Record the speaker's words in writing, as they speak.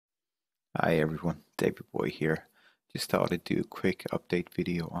Hi everyone, David Boy here. Just thought I'd do a quick update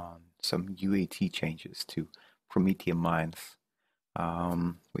video on some UAT changes to Promethium Mines.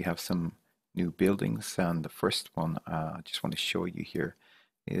 We have some new buildings, and the first one I just want to show you here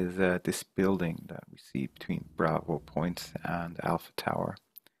is this building that we see between Bravo Point and Alpha Tower.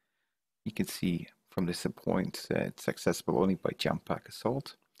 You can see from this point it's accessible only by jump pack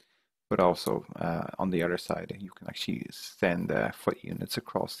assault, but also on the other side you can actually send foot units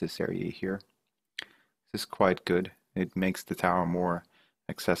across this area here. This is quite good. It makes the tower more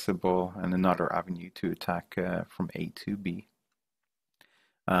accessible and another avenue to attack from A to B.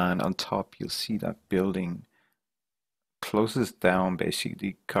 And on top you'll see that building closes down basically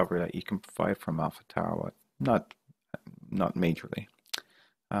the cover that you can provide from Alpha Tower, but not majorly.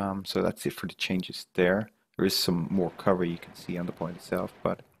 So that's it for the changes there. There is some more cover you can see on the point itself,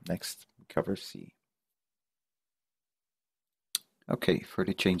 but next we cover C. Okay, for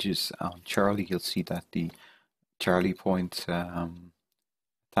the changes on Charlie, you'll see that the Charlie point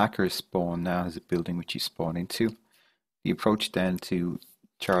attacker spawn now has a building which you spawn into. The approach then to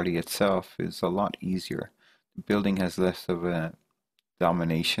Charlie itself is a lot easier. The building has less of a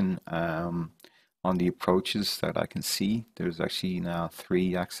domination on the approaches that I can see. There's actually now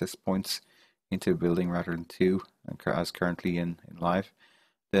 3 access points into the building rather than 2 as currently in live.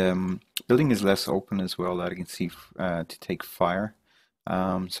 The building is less open as well, that I can see to take fire.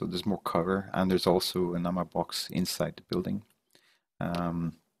 So there's more cover, and there's also an ammo box inside the building.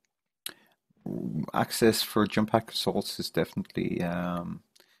 Access for jump pack assaults is definitely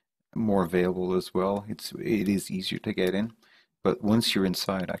more available as well. It is easier to get in, but once you're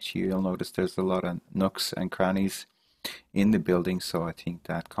inside, actually, you'll notice there's a lot of nooks and crannies in the building. So I think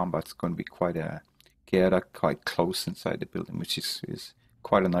that combat's going to be quite close inside the building, which is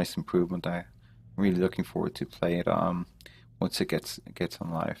quite a nice improvement. I'm really looking forward to play it once it gets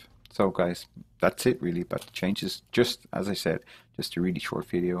on live. So guys, that's it really about the changes. Just as I said, just a really short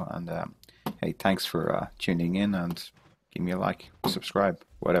video, and hey, thanks for tuning in, and give me a like, subscribe,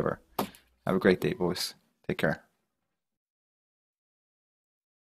 whatever. Have a great day, boys. Take care.